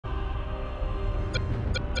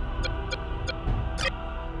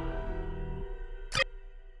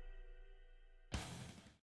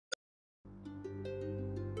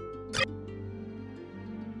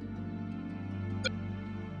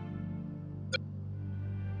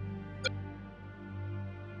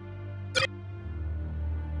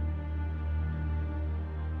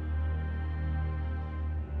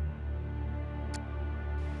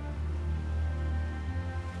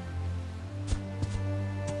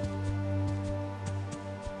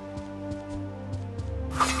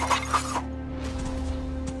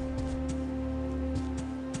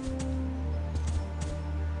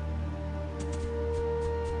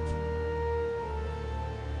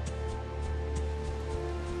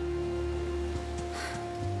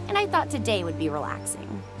I thought today would be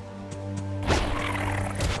relaxing.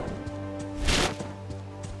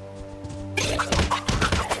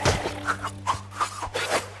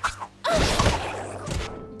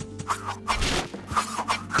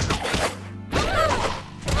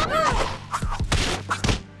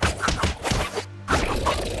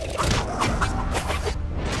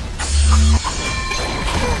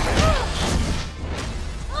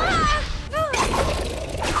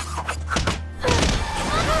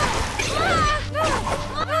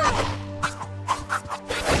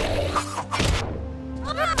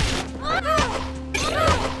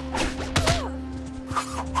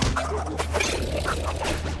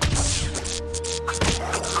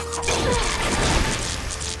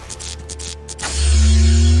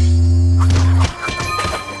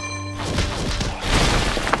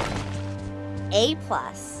 A+.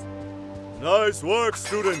 Nice work,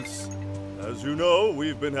 students! As you know,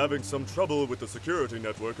 we've been having some trouble with the security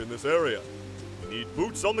network in this area. We need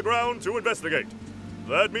boots on the ground to investigate.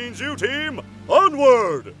 That means you, team,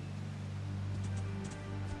 onward!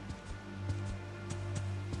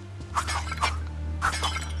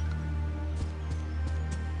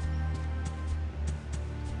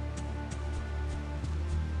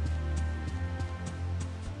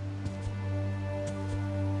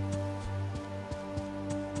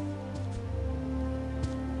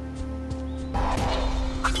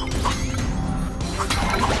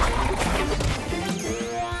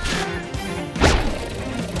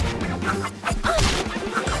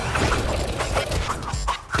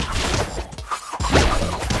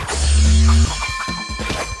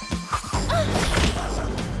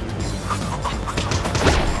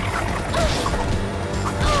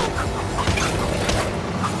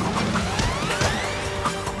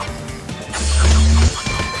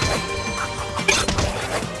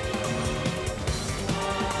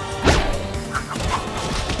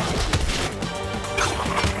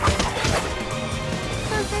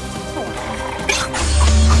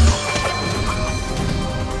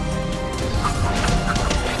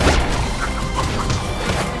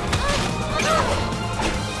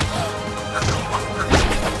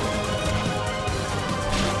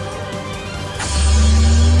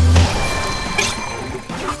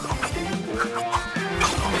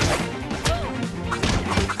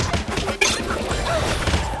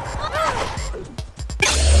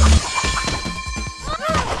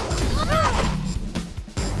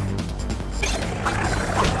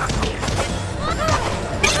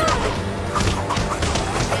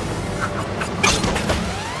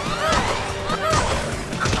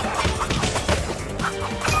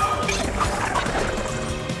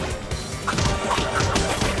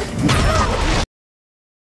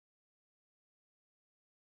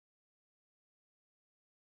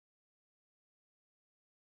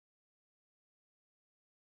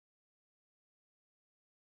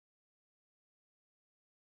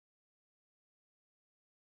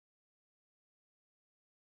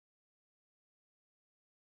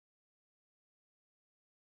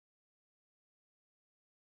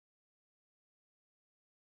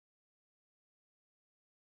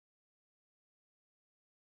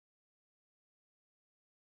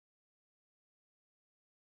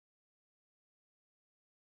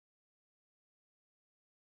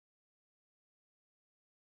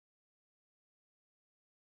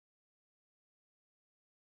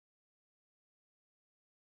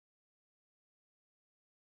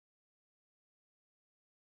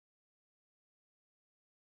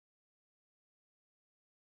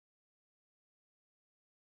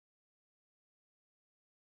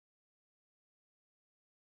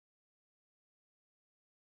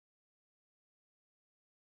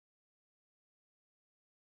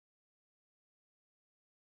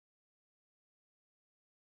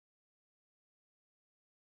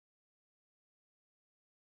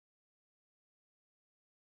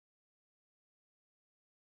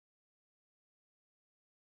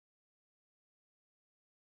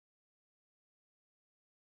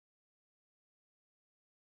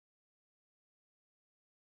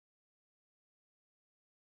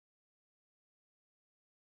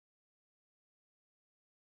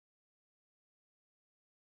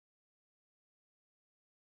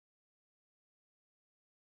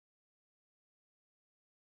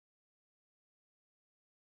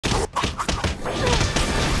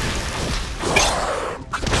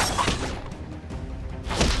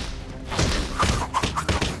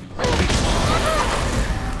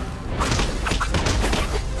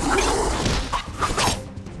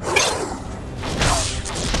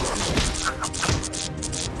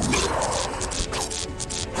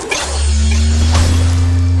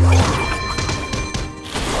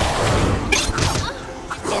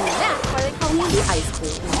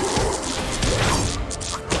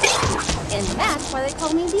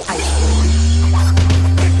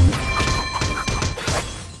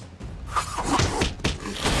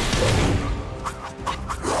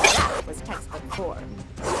 core.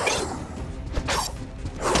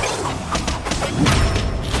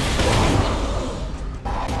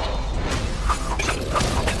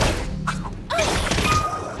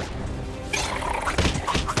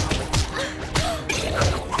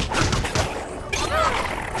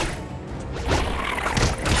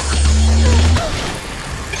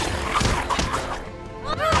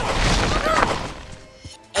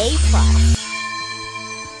 A+.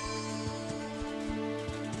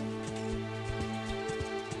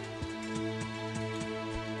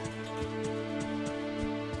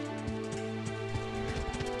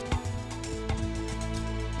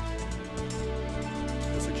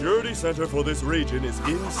 The security center for this region is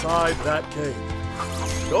inside that cave.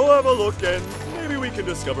 Go have a look and maybe we can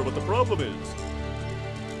discover what the problem is.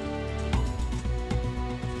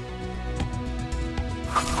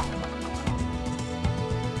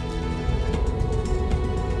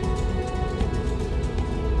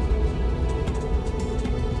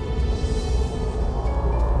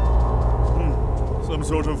 Some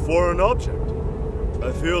sort of foreign object.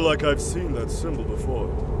 I feel like I've seen that symbol before.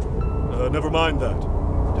 Never mind that.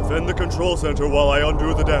 Defend the control center while I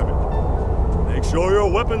undo the damage. Make sure your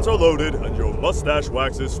weapons are loaded and your mustache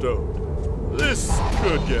wax is stowed. This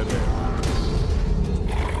could get hairy.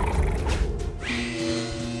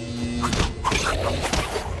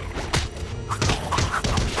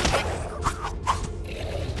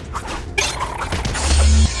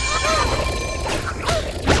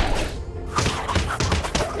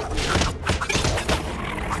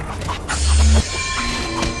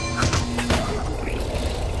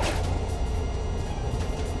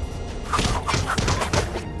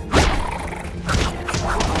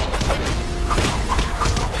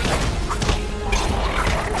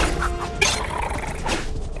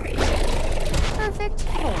 Perfect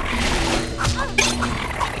form.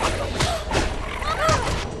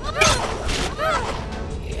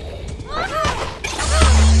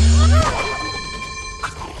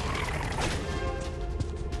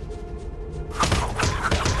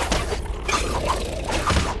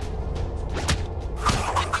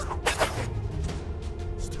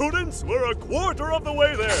 Students, we're a quarter of the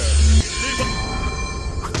way there.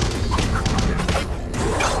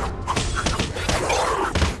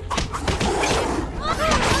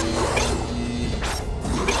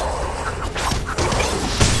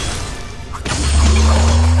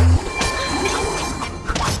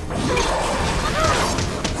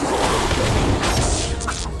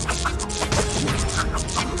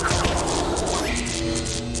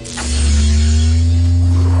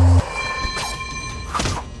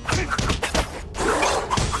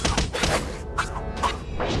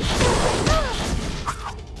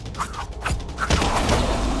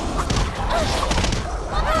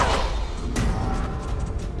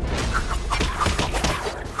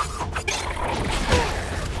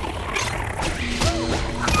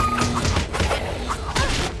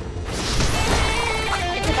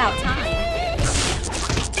 About time.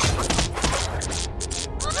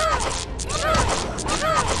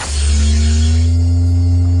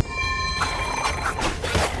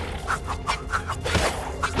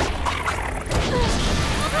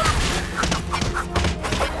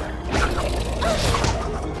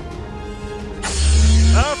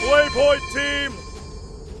 Halfway point, team!